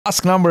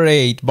Task number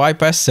 8,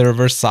 bypass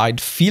server-side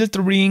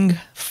filtering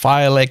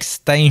file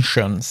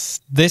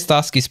extensions. This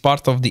task is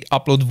part of the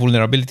upload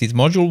vulnerabilities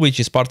module, which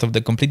is part of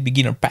the complete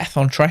beginner path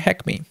on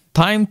TryHackMe.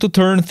 Time to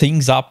turn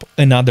things up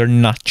another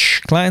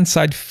notch.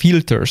 Client-side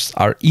filters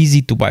are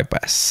easy to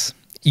bypass.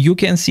 You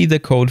can see the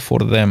code for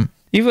them,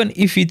 even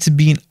if it's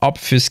been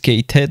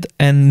obfuscated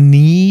and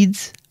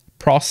needs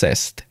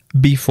processed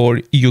before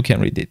you can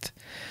read it.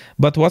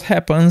 But what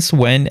happens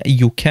when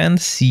you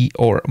can't see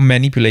or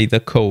manipulate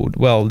the code?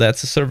 Well,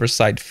 that's a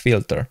server-side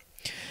filter.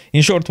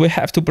 In short, we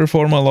have to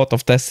perform a lot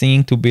of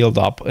testing to build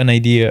up an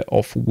idea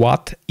of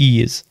what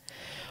is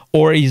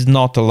or is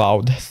not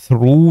allowed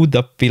through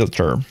the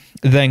filter,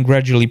 then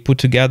gradually put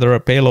together a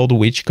payload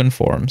which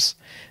conforms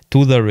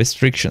to the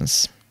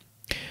restrictions.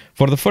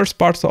 For the first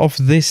part of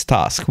this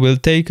task, we'll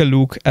take a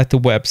look at a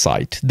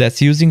website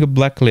that's using a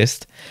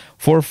blacklist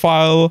for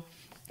file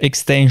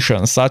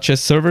extensions such as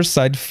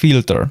server-side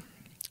filter.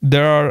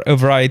 There are a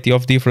variety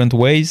of different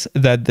ways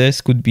that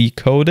this could be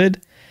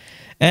coded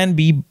and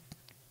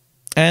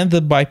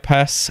the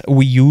bypass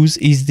we use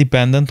is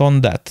dependent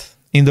on that.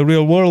 In the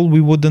real world, we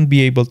wouldn't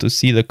be able to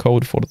see the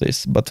code for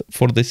this, but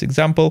for this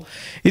example,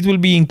 it will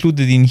be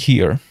included in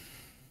here.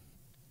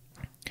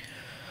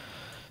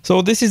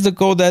 So this is the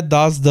code that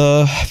does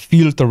the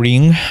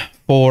filtering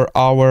for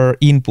our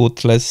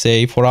input, let's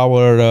say, for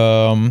our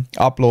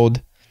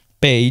upload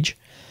page,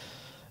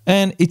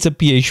 and it's a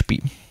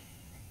PHP,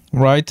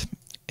 right?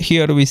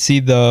 Here we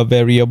see the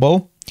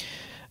variable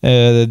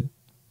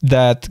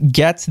that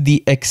gets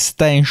the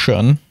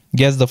extension,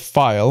 gets the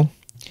file,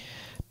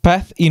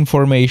 path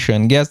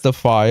information, gets the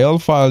file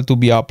to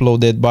be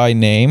uploaded by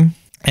name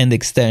and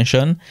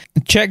extension.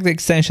 Check the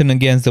extension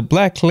against the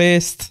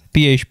blacklist,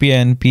 PHP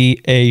and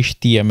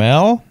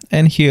PHTML,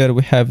 and here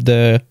we have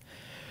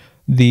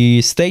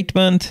the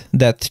statement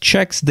that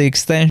checks the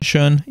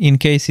extension in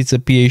case it's a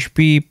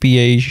PHP,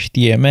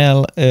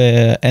 PHTML,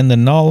 and a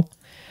null.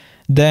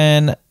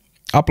 Then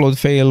upload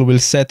fail will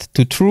set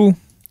to true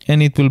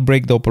and it will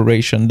break the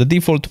operation. The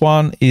default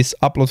one is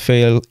upload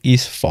fail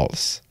is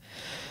false.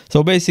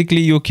 So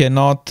basically you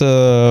cannot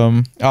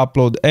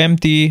upload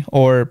empty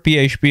or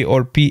PHP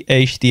or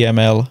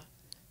PHTML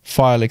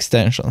file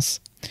extensions.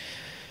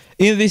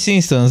 In this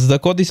instance, the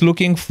code is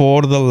looking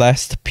for the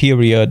last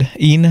period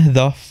in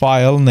the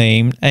file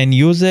name and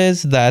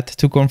uses that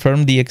to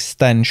confirm the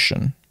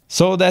extension.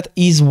 So that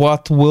is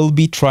what we'll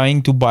be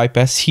trying to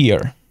bypass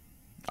here.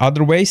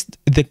 Other ways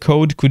the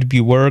code could be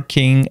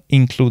working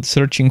include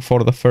searching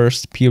for the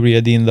first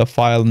period in the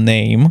file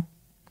name,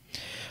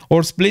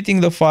 or splitting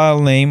the file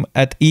name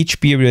at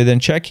each period and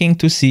checking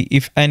to see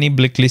if any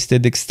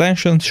blacklisted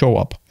extensions show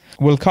up.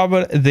 We'll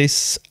cover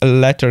this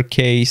latter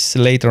case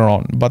later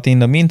on, but in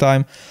the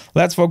meantime,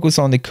 let's focus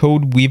on the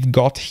code we've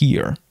got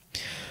here.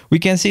 We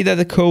can see that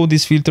the code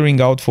is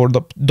filtering out for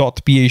the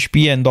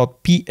 .php and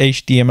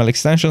 .phtml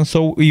extension,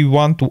 so we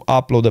want to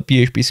upload a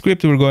PHP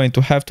script, we're going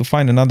to have to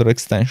find another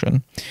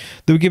extension.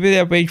 The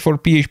Wikipedia page for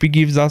PHP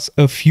gives us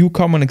a few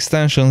common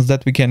extensions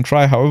that we can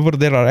try, however,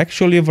 there are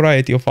actually a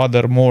variety of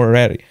other more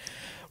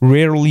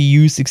rarely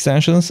used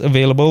extensions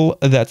available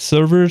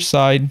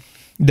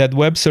that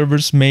web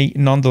servers may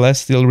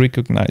nonetheless still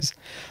recognize.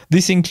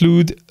 These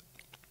include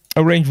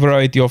a range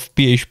variety of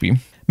PHP.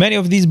 Many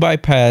of these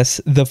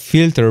bypass the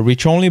filter,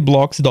 which only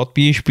blocks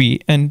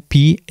 .php and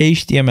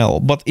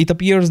PHTML, but it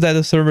appears that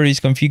the server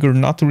is configured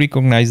not to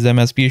recognize them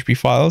as PHP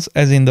files,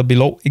 as in the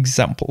below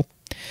example.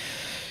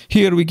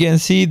 Here we can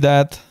see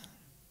that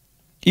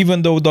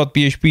even though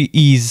 .php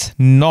is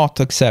not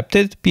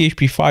accepted,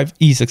 PHP 5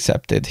 is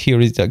accepted.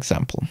 Here is the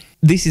example.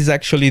 This is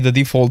actually the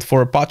default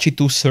for Apache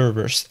 2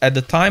 servers. At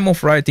the time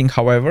of writing,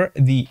 however,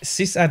 the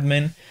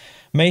sysadmin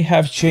may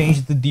have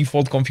changed the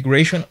default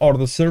configuration or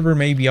the server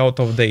may be out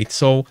of date.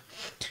 So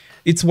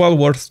it's well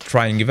worth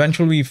trying.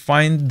 Eventually we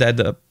find that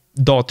the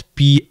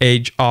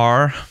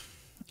 .phr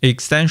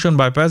extension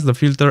bypasses the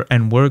filter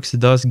and works,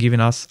 thus giving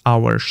us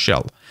our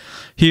shell.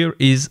 Here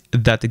is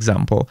that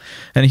example.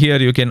 And here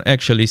you can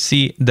actually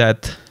see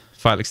that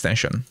file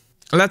extension.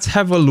 Let's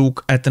have a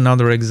look at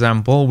another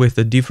example with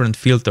a different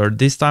filter.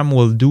 This time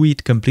we'll do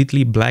it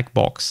completely black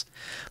box.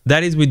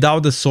 That is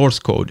without the source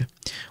code.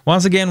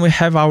 Once again, we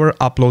have our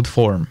upload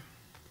form.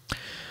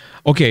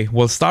 Okay,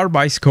 we'll start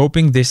by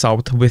scoping this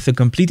out with a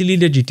completely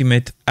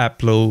legitimate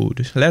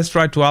upload. Let's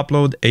try to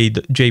upload a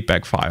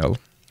JPEG file,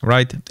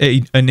 right?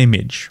 An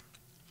image.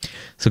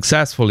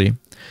 Successfully.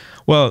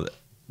 Well,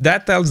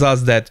 that tells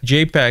us that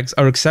JPEGs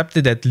are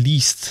accepted at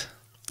least.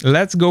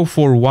 Let's go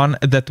for one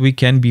that we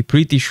can be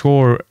pretty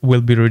sure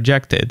will be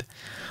rejected,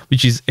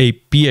 which is a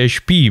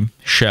PHP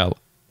shell.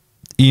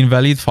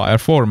 Invalid file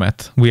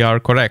format. We are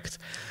correct.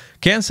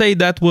 Can say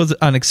that was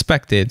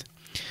unexpected.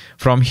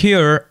 From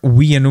here,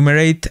 we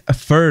enumerate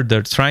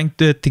further, trying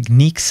the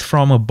techniques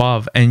from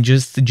above and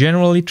just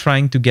generally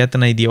trying to get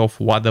an idea of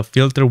what the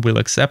filter will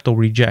accept or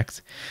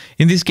reject.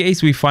 In this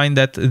case, we find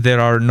that there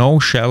are no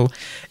shell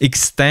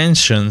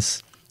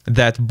extensions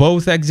that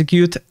both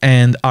execute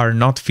and are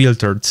not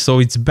filtered, so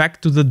it's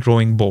back to the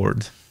drawing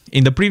board.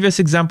 In the previous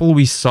example,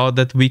 we saw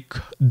that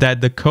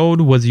the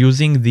code was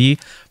using the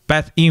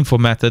pathinfo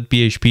method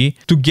PHP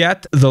to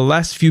get the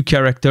last few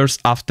characters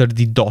after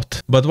the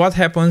dot. But what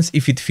happens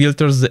if it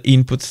filters the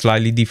input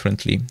slightly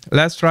differently?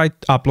 Let's try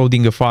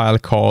uploading a file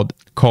called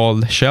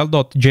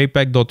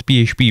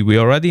shell.jpeg.php. We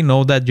already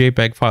know that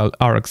JPEG files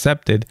are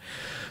accepted.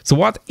 So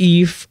what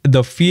if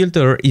the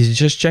filter is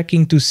just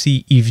checking to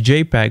see if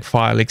JPEG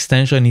file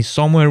extension is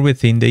somewhere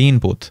within the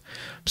input?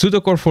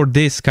 Pseudocode for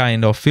this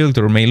kind of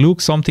filter may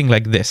look something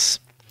like this.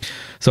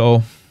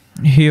 So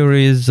here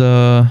is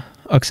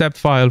accept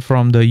file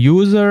from the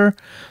user,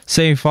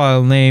 save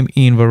file name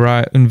in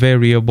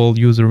variable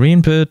user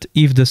input.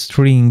 If the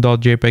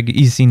string.jpg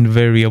is in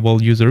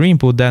variable user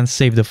input, then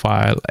save the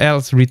file,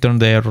 else return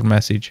the error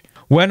message.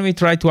 When we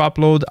try to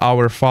upload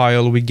our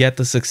file, we get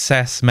a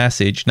success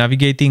message.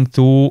 Navigating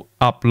to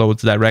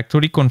uploads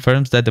directory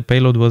confirms that the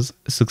payload was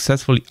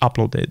successfully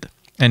uploaded.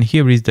 And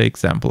here is the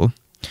example.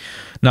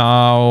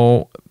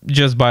 Now,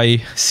 just by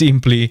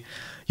simply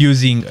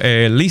using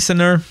a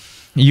listener,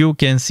 you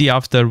can see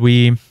after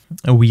we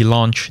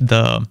launch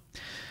the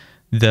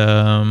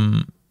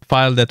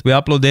file that we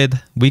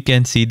uploaded, we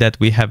can see that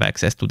we have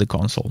access to the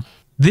console.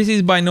 This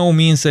is by no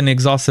means an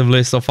exhaustive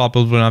list of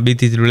upload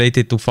vulnerabilities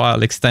related to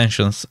file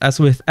extensions. As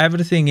with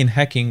everything in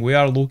hacking, we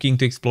are looking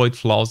to exploit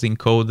flaws in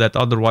code that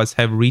otherwise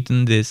have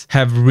written. This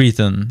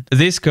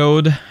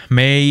code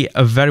may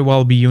very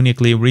well be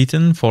uniquely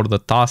written for the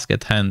task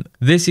at hand.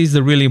 This is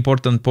the really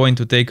important point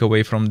to take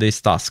away from this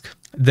task.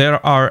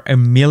 There are a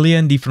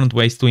million different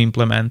ways to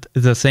implement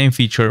the same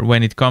feature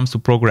when it comes to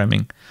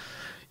programming.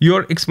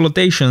 Your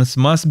exploitations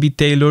must be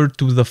tailored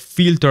to the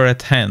filter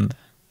at hand.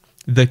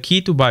 The key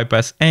to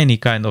bypass any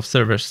kind of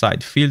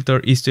server-side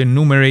filter is to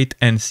enumerate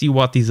and see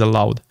what is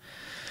allowed,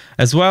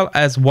 as well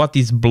as what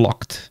is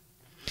blocked.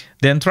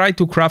 Then try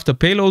to craft a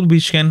payload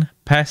which can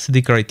pass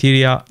the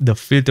criteria the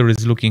filter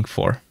is looking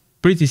for.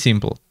 Pretty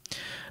simple.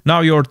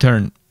 Now your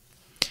turn.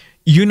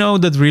 You know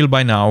the drill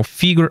by now.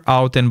 Figure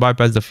out and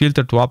bypass the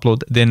filter to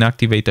upload, then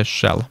activate a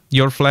shell.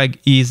 Your flag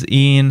is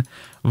in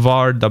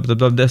var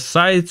www. The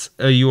sites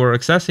you are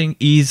accessing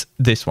is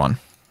this one.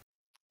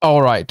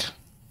 All right.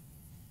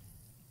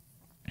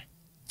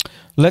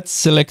 Let's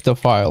select a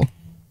file.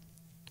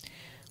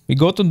 We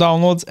go to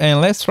downloads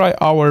and let's try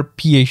our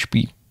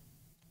PHP.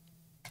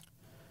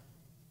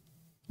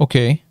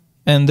 Okay,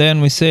 and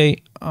then we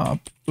say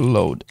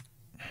upload.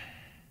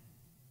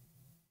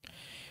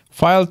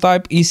 File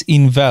type is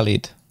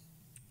invalid.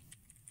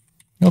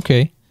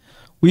 Okay,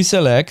 we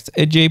select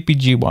a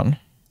JPG one.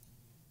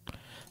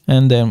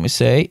 And then we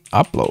say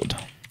upload.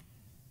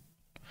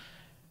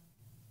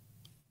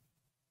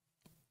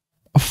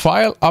 A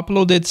file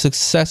uploaded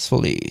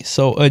successfully.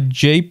 So a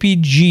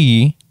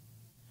JPG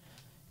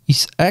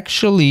is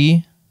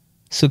actually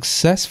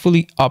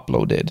successfully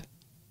uploaded.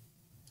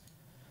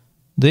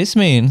 This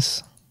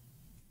means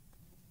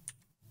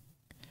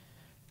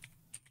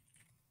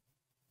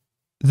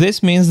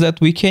that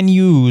we can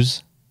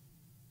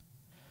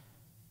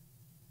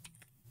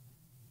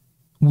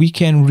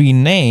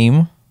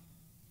rename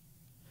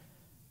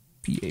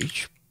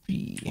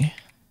PHP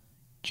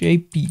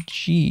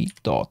jpg.php.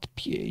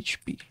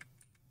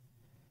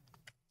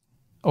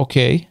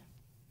 Okay,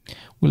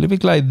 we'll leave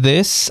it like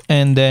this,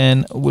 and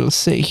then we'll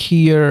say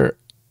here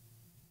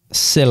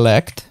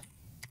select.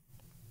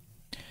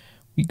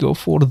 We go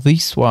for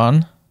this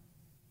one,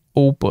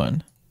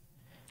 open,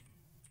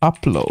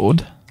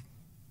 upload.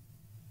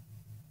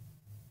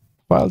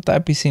 File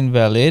type is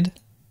invalid.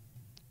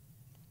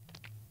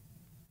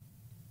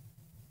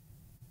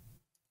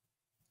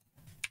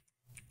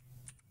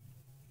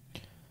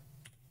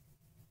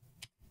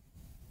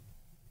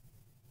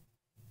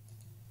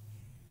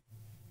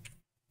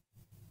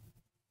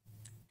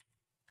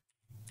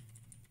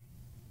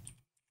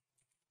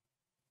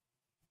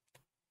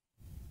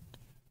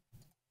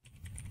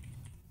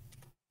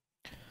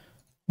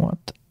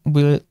 What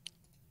will it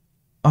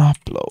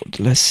upload?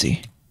 Let's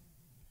see.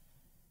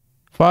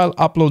 File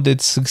uploaded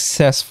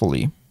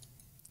successfully.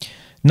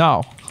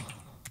 Now,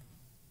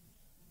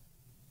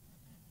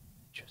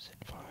 chosen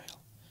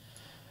file.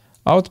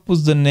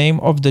 Outputs the name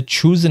of the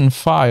chosen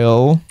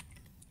file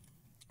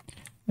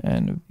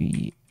and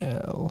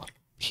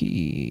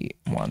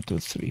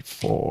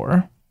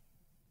VLP1234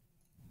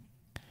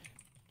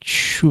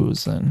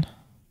 chosen.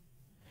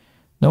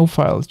 No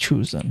file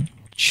chosen.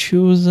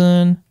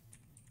 Chosen.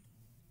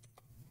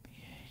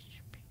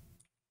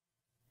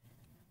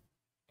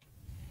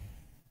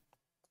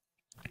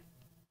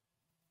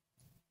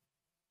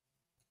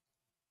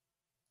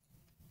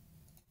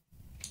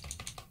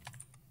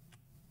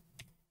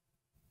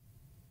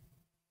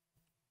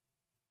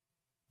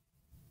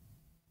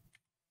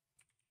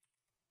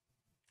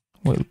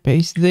 We'll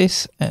paste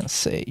this and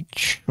say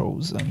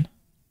chosen.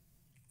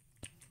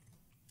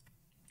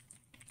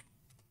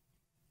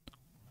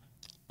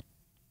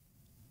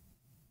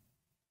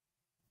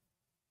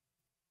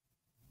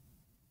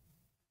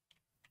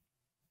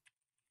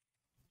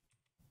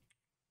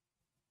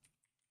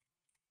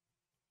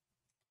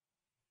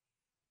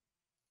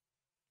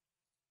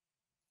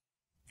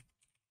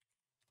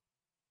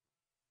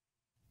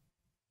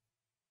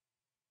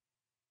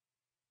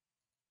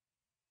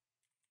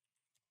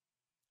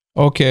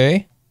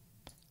 Okay.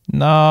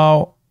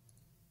 Now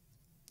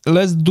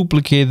let's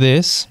duplicate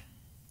this.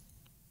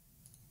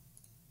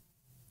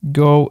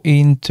 Go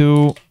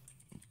into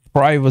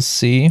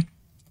privacy.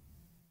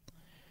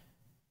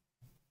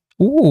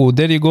 Ooh,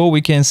 there you go.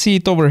 We can see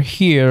it over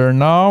here.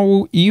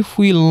 Now, if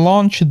we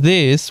launch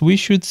this, we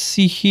should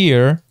see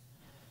here.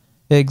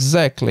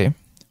 Exactly.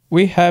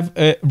 We have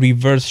a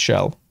reverse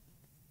shell.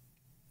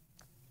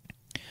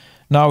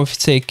 Now, if we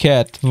say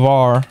cat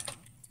var,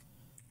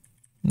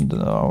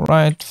 all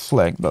right,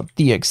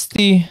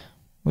 flag.txt,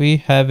 we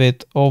have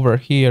it over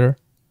here.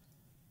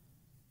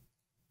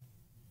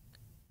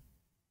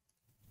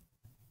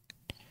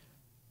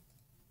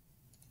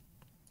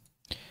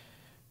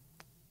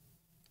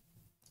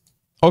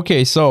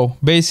 Okay, so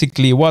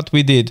basically what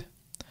we did,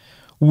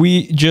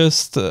 we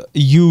just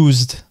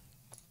used,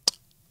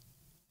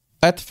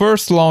 at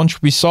first launch,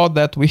 we saw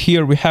that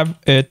here we have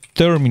a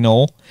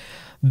terminal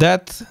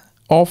that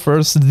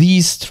offers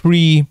these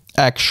three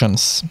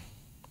actions,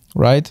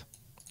 right?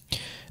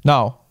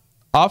 Now,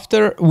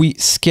 after we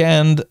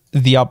scanned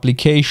the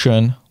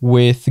application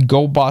with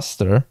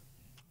GoBuster,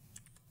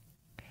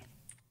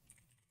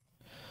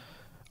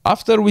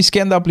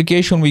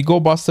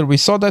 we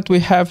saw that we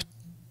have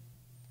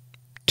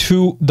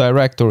two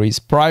directories: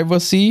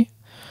 privacy,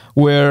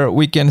 where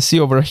we can see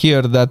over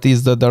here that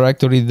is the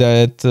directory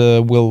that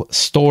will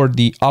store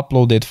the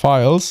uploaded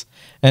files,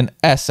 and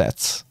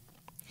assets.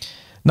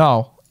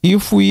 Now,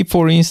 if we,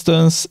 for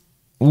instance,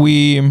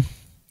 we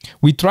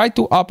try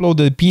to upload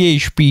the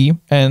PHP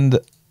and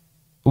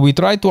we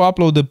try to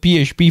upload the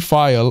PHP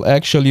file,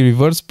 actually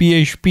reverse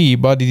PHP,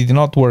 but it did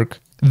not work.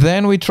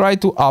 Then we try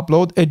to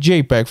upload a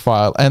JPEG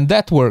file and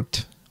that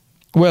worked.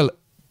 Well,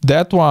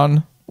 that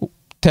one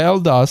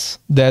told us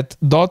that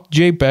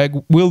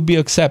 .jpeg will be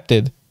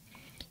accepted,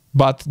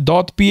 but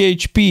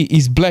 .php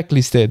is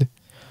blacklisted.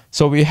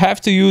 So we have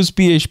to use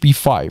PHP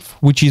 5,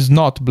 which is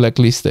not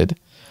blacklisted.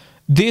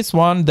 This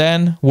one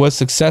then was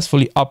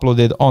successfully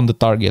uploaded on the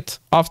target.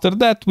 After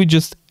that, we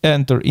just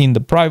enter in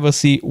the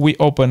privacy, we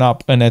open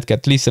up a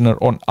netcat listener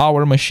on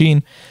our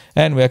machine,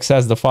 and we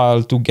access the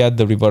file to get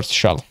the reverse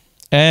shell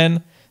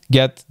and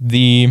get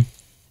the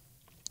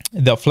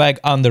flag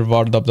under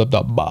var.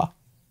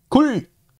 Cool.